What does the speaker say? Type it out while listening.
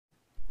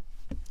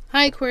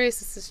Hi Aquarius,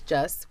 this is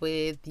Just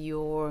with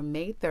your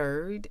May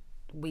 3rd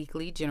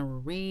weekly general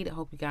read. I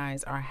hope you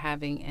guys are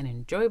having an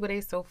enjoyable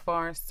day so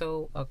far.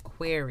 So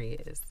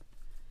Aquarius.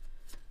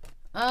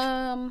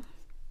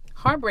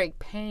 Heartbreak,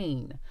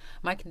 pain.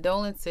 My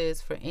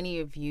condolences for any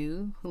of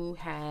you who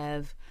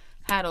have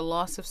had a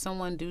loss of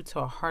someone due to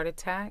a heart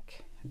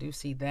attack. I do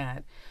see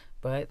that,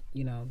 but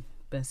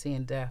been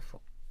seeing death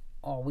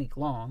all week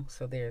long,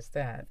 so there's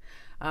that.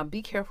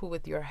 Be careful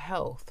with your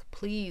health.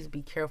 Please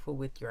be careful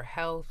with your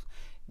health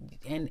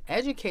and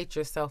educate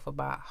yourself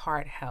about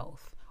heart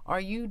health. Are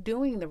you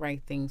doing the right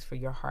things for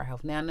your heart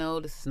health? Now, no,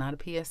 this is not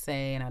a PSA,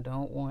 and I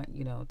don't want,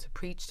 to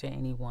preach to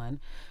anyone,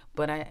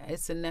 but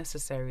it's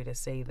necessary to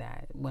say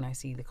that when I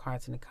see the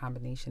cards in the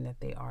combination that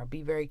they are.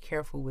 Be very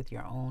careful with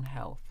your own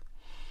health.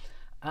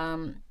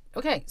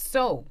 Okay,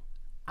 so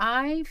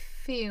I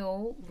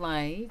feel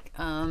like,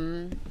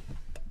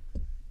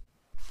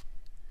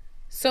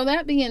 so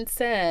that being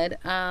said,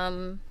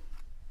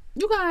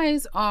 you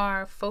guys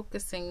are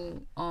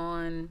focusing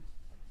on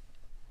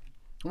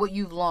what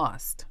you've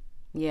lost.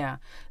 Yeah,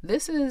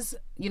 this is,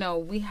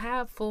 we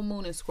have full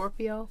moon in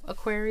Scorpio,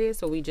 Aquarius,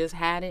 so we just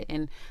had it,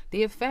 and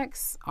the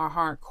effects are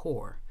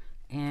hardcore,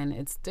 and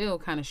it's still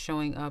kind of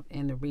showing up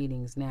in the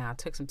readings now. I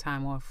took some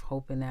time off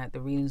hoping that the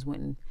readings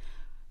wouldn't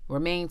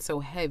remain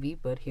so heavy,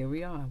 but here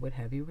we are with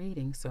heavy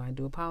readings, so I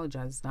do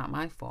apologize. It's not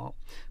my fault,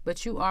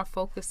 but you are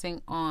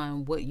focusing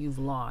on what you've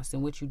lost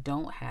and what you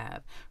don't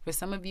have. For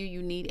some of you,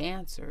 you need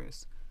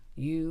answers.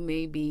 You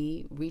may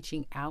be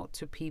reaching out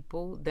to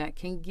people that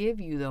can give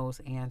you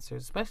those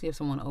answers, especially if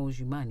someone owes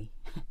you money.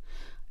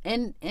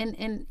 and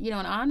in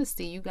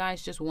honesty, you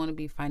guys just want to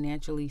be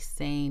financially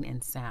sane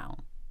and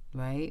sound,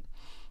 right?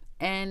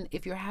 And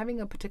if you're having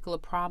a particular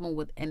problem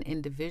with an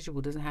individual,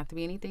 it doesn't have to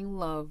be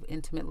anything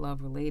intimate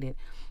love related,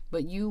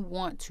 but you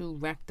want to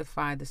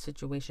rectify the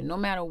situation, no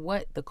matter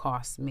what the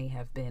costs may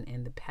have been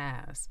in the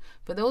past.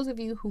 For those of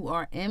you who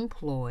are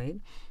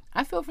employed,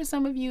 I feel for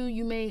some of you,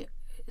 you may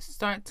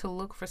start to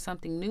look for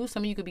something new.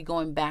 Some of you could be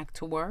going back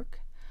to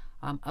work.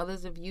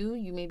 Others of you,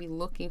 you may be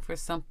looking for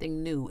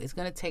something new. It's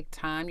going to take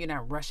time. You're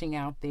not rushing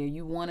out there.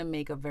 You want to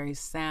make a very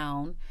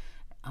sound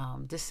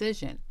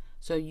decision.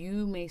 So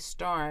you may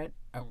start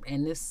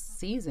in this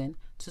season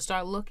to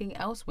start looking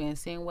elsewhere and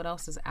seeing what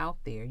else is out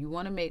there. You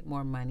want to make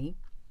more money.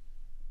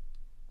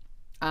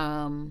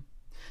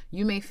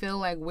 You may feel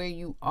like where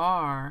you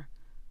are,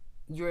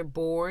 you're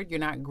bored, you're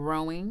not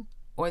growing,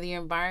 or the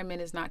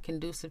environment is not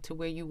conducive to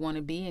where you want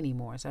to be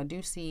anymore. So I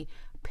do see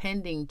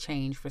pending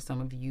change for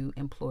some of you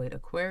employed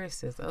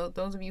Aquariuses.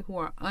 Those of you who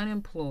are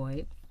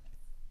unemployed,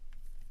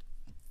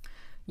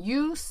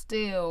 you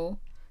still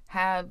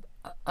have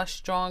a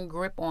strong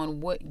grip on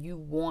what you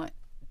want,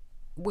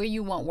 where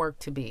you want work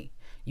to be.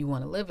 You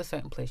want to live a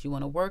certain place. You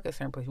want to work a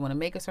certain place. You want to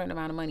make a certain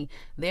amount of money.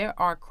 There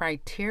are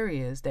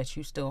criterias that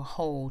you still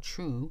hold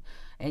true,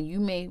 and you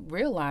may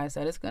realize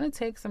that it's going to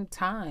take some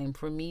time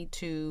for me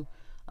to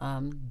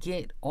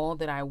get all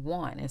that I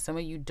want. And some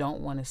of you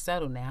don't want to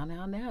settle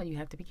now. You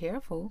have to be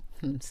careful.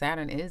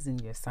 Saturn is in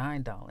your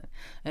sign, darling.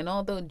 And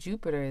although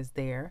Jupiter is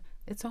there,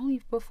 it's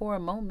only for a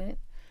moment.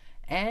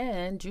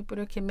 And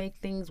Jupiter can make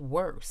things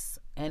worse,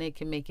 and it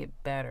can make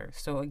it better.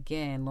 So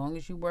again, long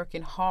as you're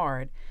working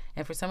hard,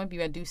 and for some of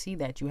you, I do see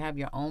that you have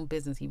your own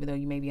business, even though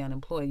you may be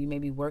unemployed. You may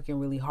be working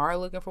really hard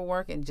looking for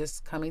work and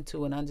just coming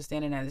to an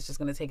understanding that it's just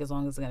going to take as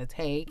long as it's going to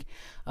take.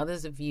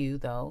 Others of you,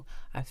 though,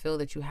 I feel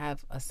that you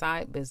have a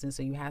side business,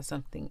 or you have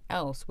something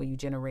else where you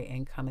generate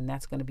income, and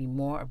that's going to be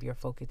more of your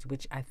focus,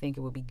 which I think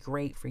it would be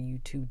great for you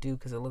to do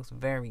because it looks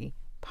very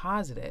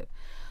positive.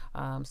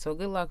 So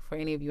good luck for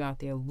any of you out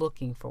there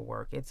looking for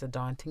work. It's a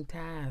daunting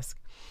task.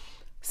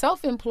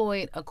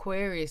 Self-employed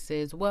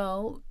Aquariuses,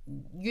 well,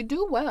 you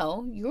do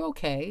well, you're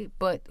okay,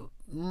 but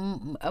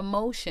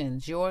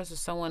emotions, yours or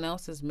someone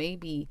else's, may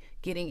be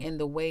getting in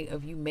the way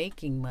of you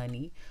making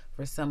money.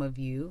 For some of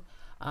you,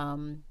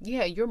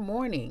 you're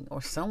mourning,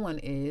 or someone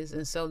is,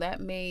 and so that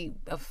may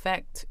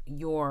affect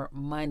your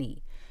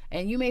money.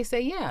 And you may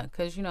say, yeah,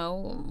 because,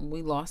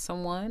 we lost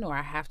someone, or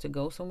I have to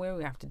go somewhere,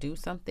 we have to do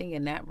something,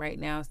 and that right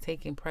now is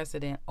taking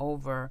precedent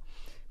over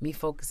me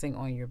focusing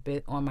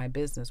on my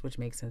business, which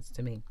makes sense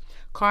to me.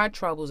 Car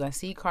troubles, I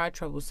see car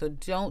troubles, so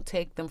don't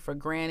take them for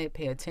granted.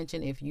 Pay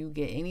attention. If you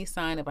get any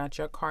sign about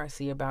your car,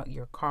 see about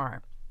your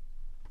car.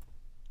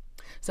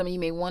 Some of you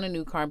may want a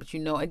new car, but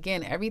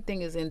again,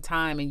 everything is in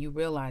time, and you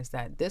realize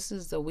that this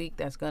is the week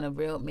that's going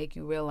to make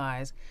you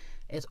realize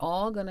it's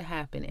all going to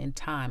happen in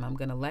time. I'm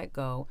going to let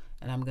go,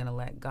 and I'm going to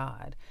let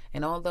God.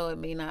 And although it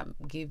may not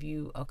give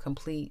you a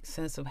complete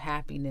sense of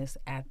happiness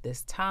at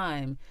this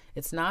time,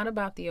 it's not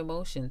about the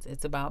emotions.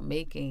 It's about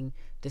making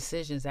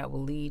decisions that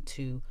will lead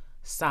to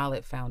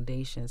solid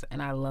foundations. And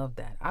I love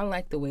that. I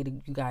like the way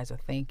that you guys are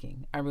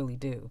thinking. I really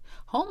do.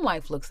 Home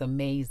life looks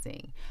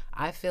amazing.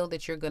 I feel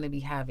that you're going to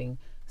be having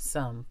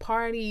some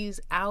parties,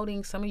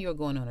 outings. Some of you are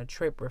going on a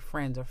trip with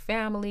friends or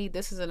family.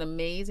 This is an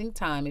amazing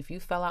time. If you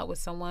fell out with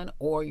someone,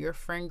 or your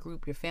friend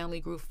group, your family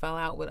group fell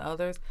out with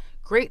others,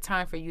 great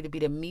time for you to be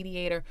the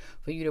mediator,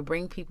 for you to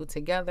bring people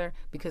together,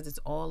 because it's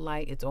all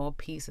light, it's all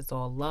peace, it's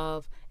all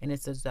love, and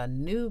it's just a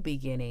new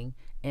beginning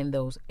in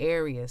those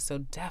areas. So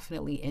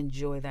definitely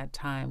enjoy that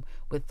time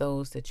with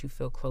those that you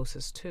feel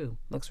closest to.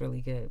 Looks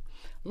really good.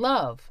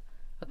 Love,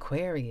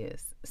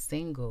 Aquarius,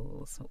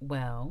 singles.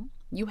 Well,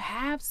 you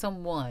have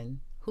someone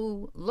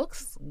who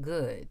looks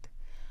good.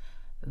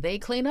 They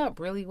clean up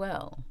really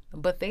well,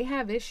 but they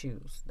have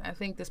issues. I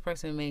think this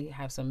person may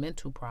have some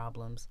mental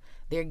problems.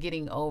 They're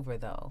getting over,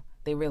 though.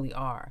 They really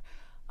are.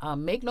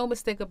 Make no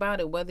mistake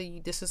about it, whether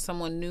this is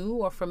someone new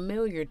or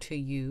familiar to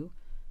you,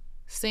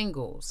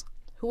 singles,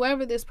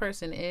 whoever this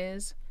person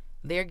is,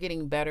 they're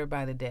getting better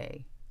by the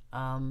day.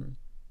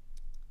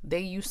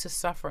 They used to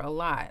suffer a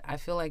lot. I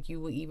feel like you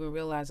will even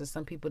realize that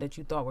some people that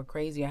you thought were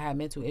crazy or had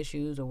mental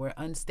issues or were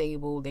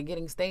unstable, they're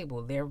getting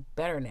stable. They're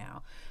better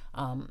now.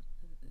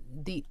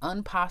 The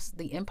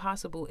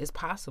impossible is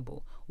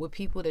possible with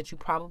people that you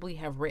probably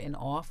have written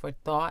off or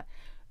thought,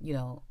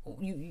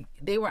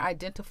 they were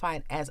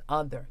identified as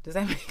other. Does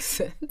that make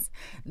sense?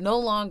 No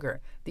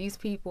longer. These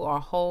people are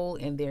whole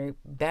and they're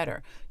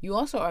better. You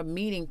also are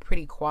meeting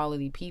pretty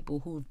quality people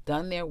who've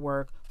done their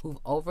work, who've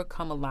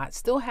overcome a lot,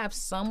 still have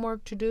some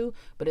work to do,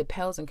 but it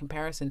pales in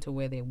comparison to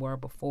where they were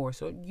before.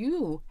 So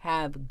you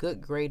have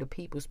good grade of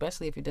people,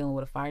 especially if you're dealing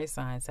with a fire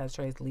sign,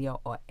 Sagittarius,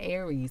 Leo, or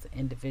Aries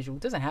individual.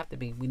 It doesn't have to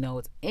be. We know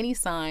it's any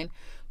sign,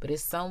 but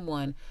it's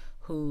someone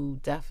who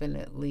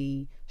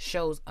definitely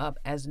shows up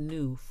as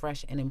new,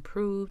 fresh, and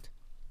improved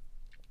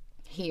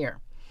here.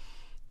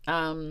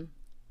 But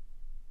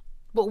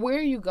where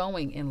are you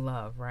going in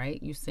love,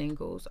 right? You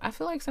singles. I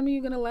feel like some of you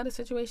are going to let a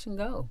situation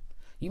go.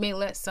 You may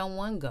let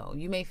someone go.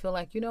 You may feel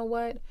like, you know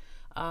what?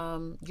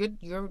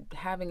 You're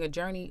having a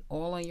journey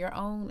all on your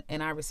own,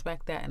 and I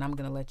respect that, and I'm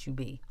going to let you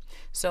be.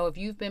 So if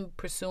you've been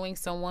pursuing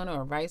someone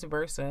or vice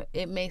versa,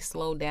 it may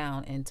slow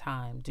down in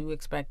time. Do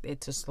expect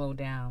it to slow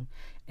down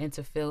and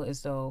to feel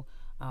as though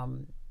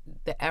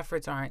the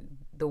efforts aren't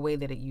the way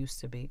that it used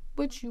to be,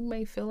 which you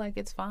may feel like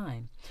it's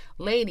fine.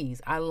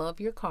 Ladies, I love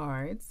your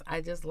cards. I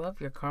just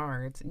love your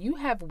cards. You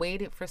have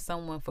waited for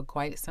someone for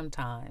quite some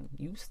time.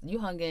 You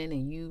hung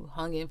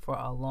in for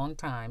a long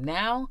time.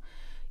 Now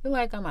you're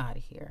like, I'm out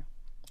of here.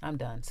 I'm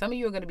done. Some of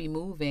you are going to be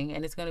moving,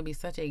 and it's going to be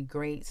such a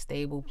great,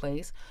 stable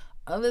place.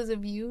 Others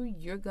of you,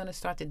 you're going to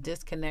start to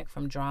disconnect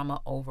from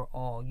drama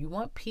overall. You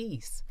want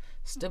peace,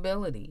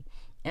 stability,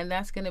 and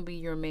that's going to be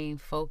your main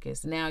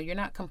focus. Now, you're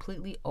not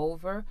completely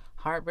over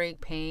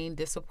heartbreak, pain,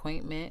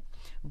 disappointment,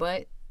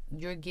 but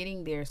you're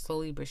getting there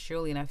slowly but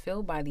surely. And I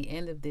feel by the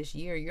end of this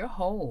year, you're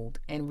whole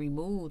and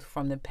removed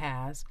from the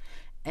past,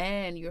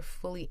 and you're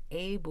fully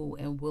able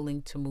and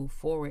willing to move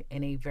forward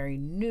in a very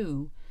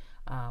new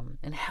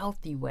and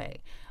healthy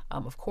way.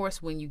 Of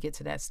course, when you get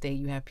to that state,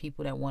 you have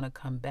people that want to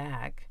come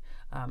back.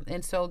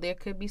 And so there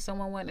could be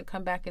someone wanting to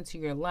come back into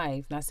your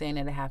life. Not saying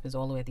that it happens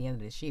all the way at the end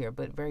of this year,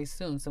 but very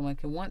soon someone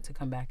can want to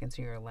come back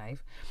into your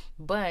life.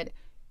 But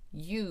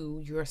you,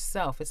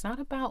 yourself, it's not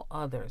about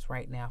others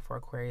right now for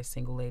Aquarius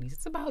single ladies.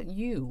 It's about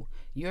you,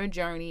 your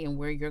journey, and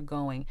where you're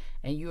going.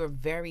 And you are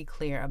very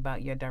clear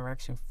about your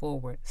direction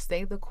forward.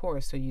 Stay the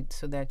course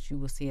so that you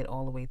will see it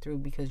all the way through,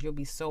 because you'll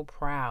be so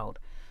proud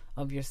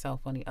of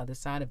yourself on the other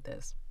side of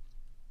this.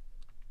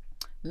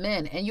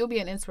 Men, and you'll be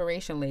an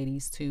inspiration,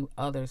 ladies, to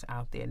others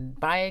out there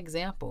by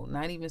example,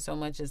 not even so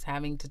much as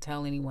having to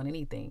tell anyone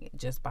anything,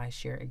 just by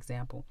sheer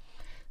example.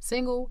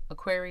 Single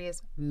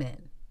Aquarius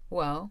men.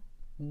 Well,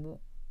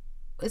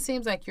 it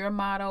seems like your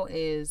motto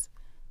is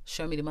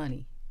show me the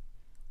money.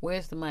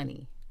 Where's the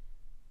money?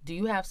 Do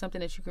you have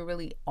something that you can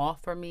really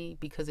offer me?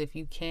 Because if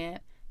you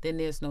can't, then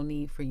there's no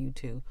need for you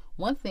to.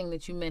 One thing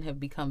that you men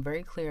have become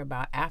very clear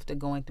about after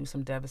going through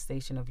some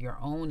devastation of your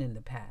own in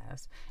the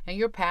past, and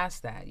you're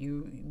past that,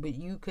 but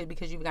you could,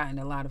 because you've gotten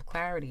a lot of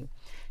clarity,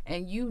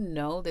 and you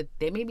know that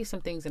there may be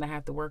some things that I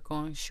have to work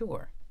on,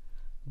 sure.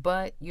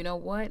 But you know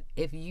what?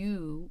 If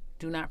you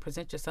do not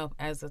present yourself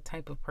as a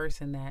type of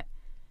person that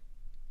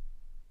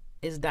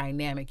is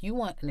dynamic, you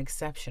want an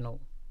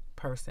exceptional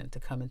person to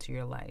come into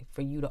your life,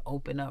 for you to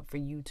open up, for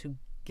you to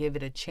give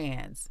it a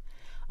chance.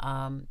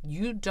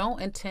 You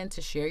don't intend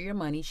to share your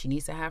money. She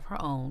needs to have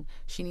her own.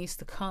 She needs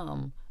to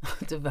come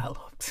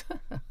developed.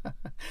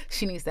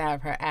 She needs to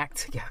have her act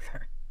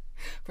together.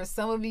 For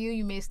some of you,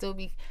 you may still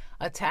be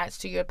attached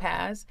to your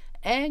past,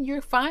 and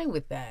you're fine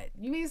with that.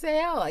 You may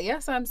say, oh,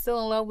 yes, I'm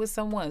still in love with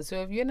someone.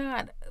 So if you're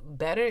not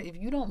better, if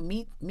you don't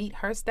meet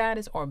her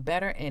status or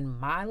better in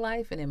my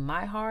life and in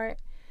my heart,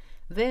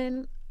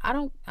 then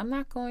I'm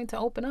not going to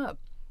open up.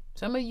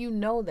 Some of you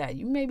know that.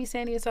 You may be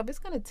saying to yourself, it's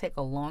going to take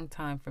a long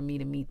time for me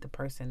to meet the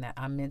person that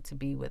I'm meant to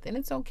be with. And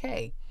it's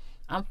okay.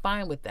 I'm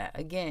fine with that.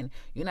 Again,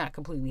 you're not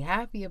completely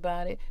happy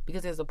about it,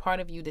 because there's a part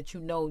of you that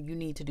you know you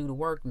need to do the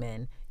work,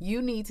 men.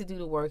 You need to do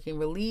the work and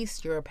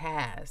release your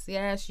past.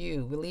 Yes,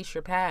 you release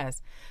your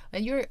past.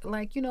 And you're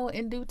like,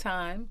 in due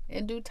time,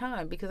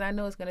 because I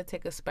know it's going to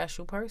take a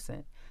special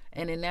person.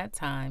 And in that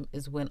time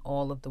is when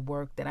all of the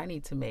work that I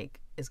need to make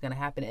is going to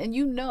happen. And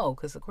you know,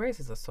 because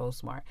Aquarius are so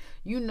smart,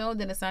 you know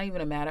that it's not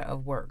even a matter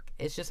of work.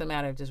 It's just a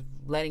matter of just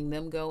letting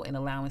them go and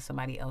allowing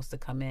somebody else to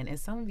come in. And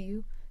some of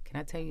you, can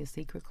I tell you a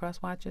secret,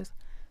 cross watchers?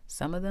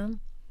 Some of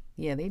them,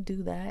 yeah, they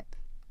do that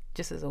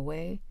just as a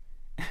way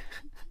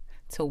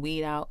to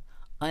weed out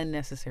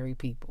unnecessary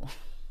people.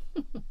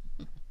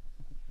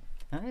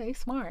 They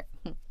smart.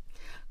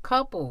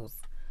 Couples.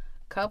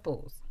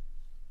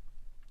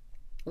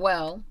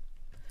 Well,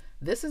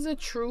 this is a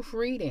truth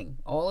reading.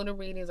 All of the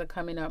readings are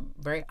coming up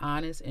very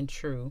honest and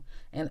true.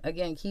 And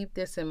again, keep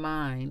this in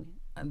mind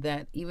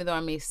that even though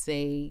I may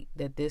say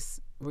that this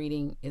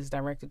reading is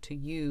directed to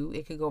you,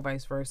 it could go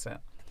vice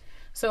versa.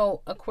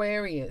 So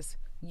Aquarius,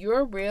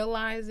 you're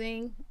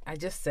realizing, I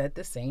just said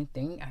the same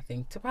thing, I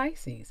think, to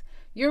Pisces.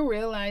 You're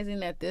realizing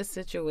that this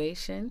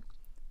situation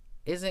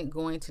isn't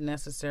going to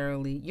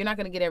necessarily, you're not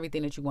going to get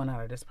everything that you want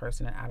out of this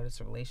person and out of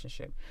this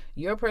relationship.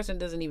 Your person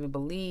doesn't even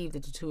believe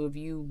that the two of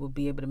you will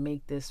be able to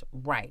make this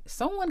right.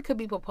 Someone could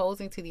be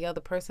proposing to the other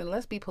person,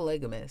 let's be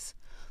polygamous.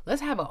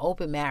 Let's have an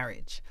open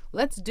marriage.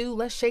 Let's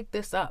shake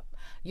this up.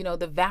 You know,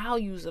 the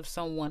values of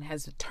someone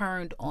has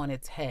turned on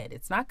its head.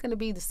 It's not going to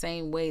be the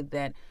same way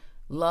that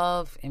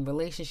love and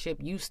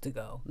relationship used to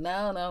go.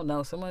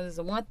 No. Someone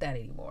doesn't want that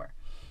anymore.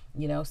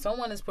 You know,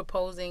 someone is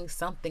proposing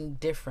something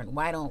different.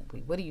 Why don't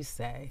we? What do you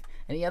say?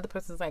 And the other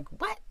person's like,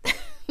 what?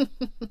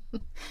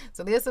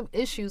 So there's some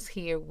issues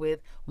here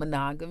with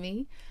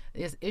monogamy.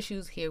 There's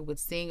issues here with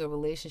seeing a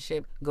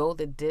relationship go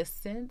the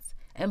distance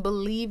and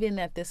believing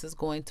that this is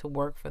going to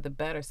work for the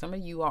better. Some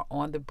of you are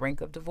on the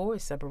brink of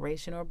divorce,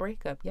 separation, or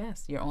breakup.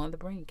 Yes, you're on the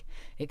brink.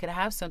 It could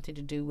have something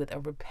to do with a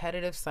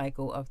repetitive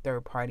cycle of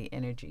third-party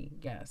energy.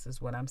 Yes,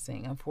 is what I'm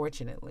saying,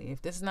 unfortunately.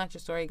 If this is not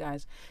your story,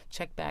 guys,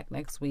 check back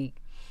next week.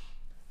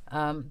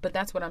 But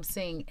that's what I'm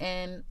seeing.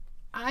 And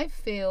I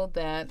feel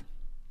that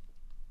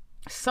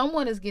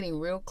someone is getting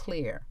real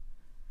clear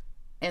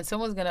and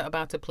someone's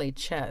about to play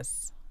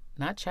chess,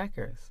 not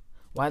checkers,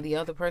 while the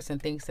other person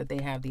thinks that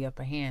they have the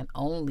upper hand,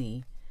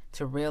 only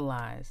to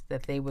realize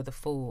that they were the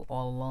fool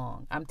all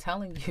along. I'm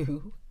telling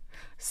you,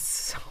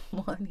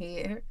 someone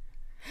here,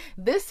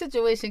 this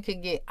situation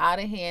could get out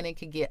of hand and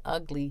could get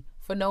ugly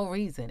for no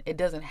reason. It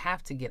doesn't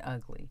have to get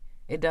ugly.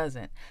 It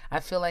doesn't. I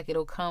feel like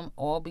it'll come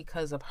all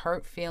because of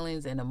hurt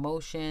feelings and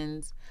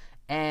emotions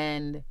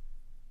and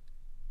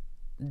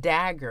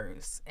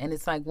daggers. And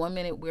it's like 1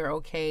 minute we're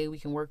okay, we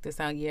can work this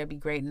out, yeah, it'd be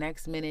great.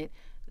 Next minute,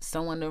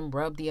 someone done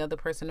rubbed the other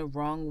person the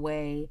wrong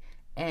way.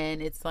 And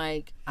it's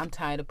like, I'm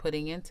tired of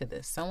putting into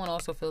this. Someone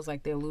also feels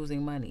like they're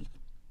losing money.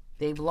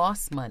 They've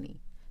lost money.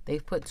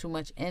 They've put too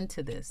much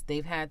into this.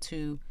 They've had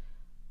to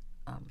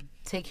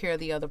take care of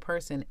the other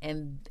person.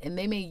 And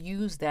they may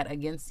use that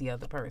against the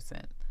other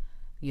person.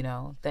 You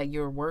know, that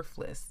you're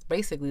worthless.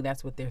 Basically,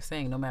 that's what they're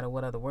saying, no matter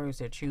what other words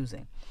they're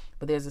choosing.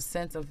 But there's a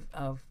sense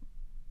of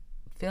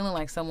feeling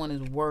like someone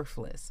is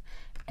worthless.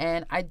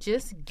 And I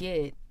just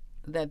get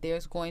that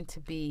there's going to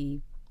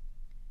be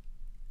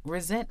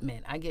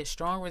resentment. I get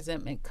strong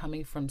resentment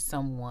coming from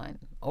someone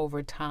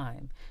over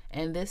time.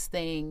 And this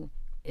thing,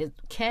 it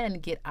can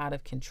get out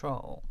of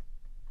control,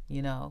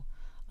 you know.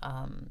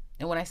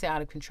 And when I say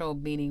out of control,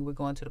 meaning we're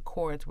going to the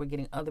courts, we're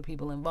getting other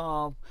people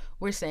involved,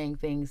 we're saying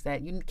things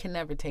that you can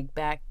never take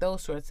back,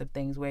 those sorts of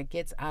things where it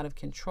gets out of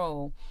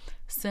control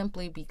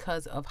simply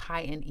because of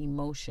heightened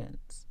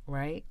emotions,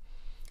 right?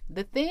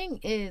 The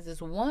thing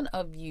is one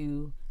of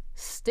you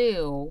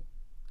still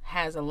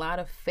has a lot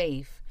of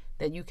faith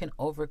that you can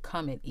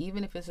overcome it,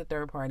 even if it's a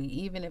third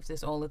party, even if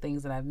it's all the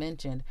things that I've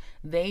mentioned.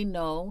 They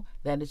know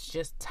that it's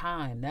just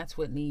time. That's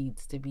what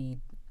needs to be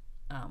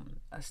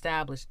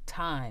established,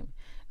 time.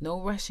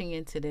 No rushing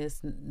into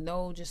this.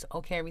 No, just,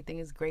 okay, everything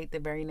is great the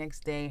very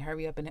next day.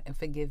 Hurry up and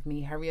forgive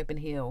me. Hurry up and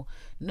heal.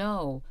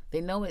 No,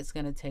 they know it's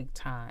going to take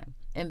time.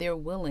 And they're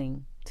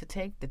willing to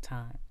take the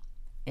time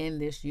in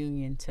this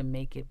union to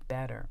make it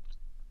better.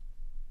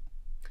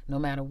 No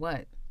matter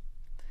what.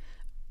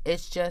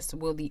 It's just,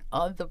 will the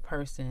other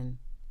person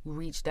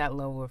reach that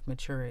level of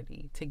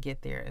maturity to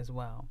get there as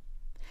well?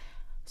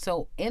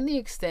 So in the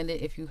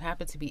extended, if you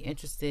happen to be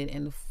interested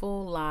in the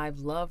full live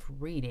love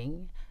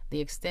reading, the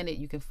extended,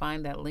 you can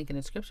find that link in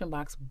the description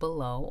box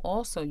below.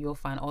 Also, you'll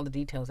find all the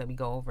details that we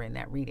go over in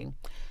that reading.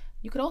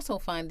 You can also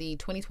find the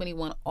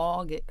 2021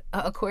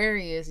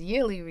 Aquarius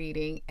yearly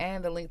reading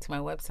and the link to my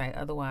website.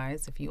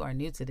 Otherwise, if you are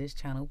new to this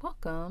channel,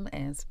 welcome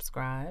and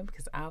subscribe,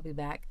 because I'll be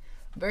back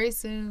very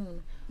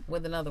soon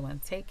with another one.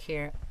 Take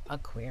care,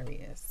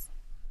 Aquarius.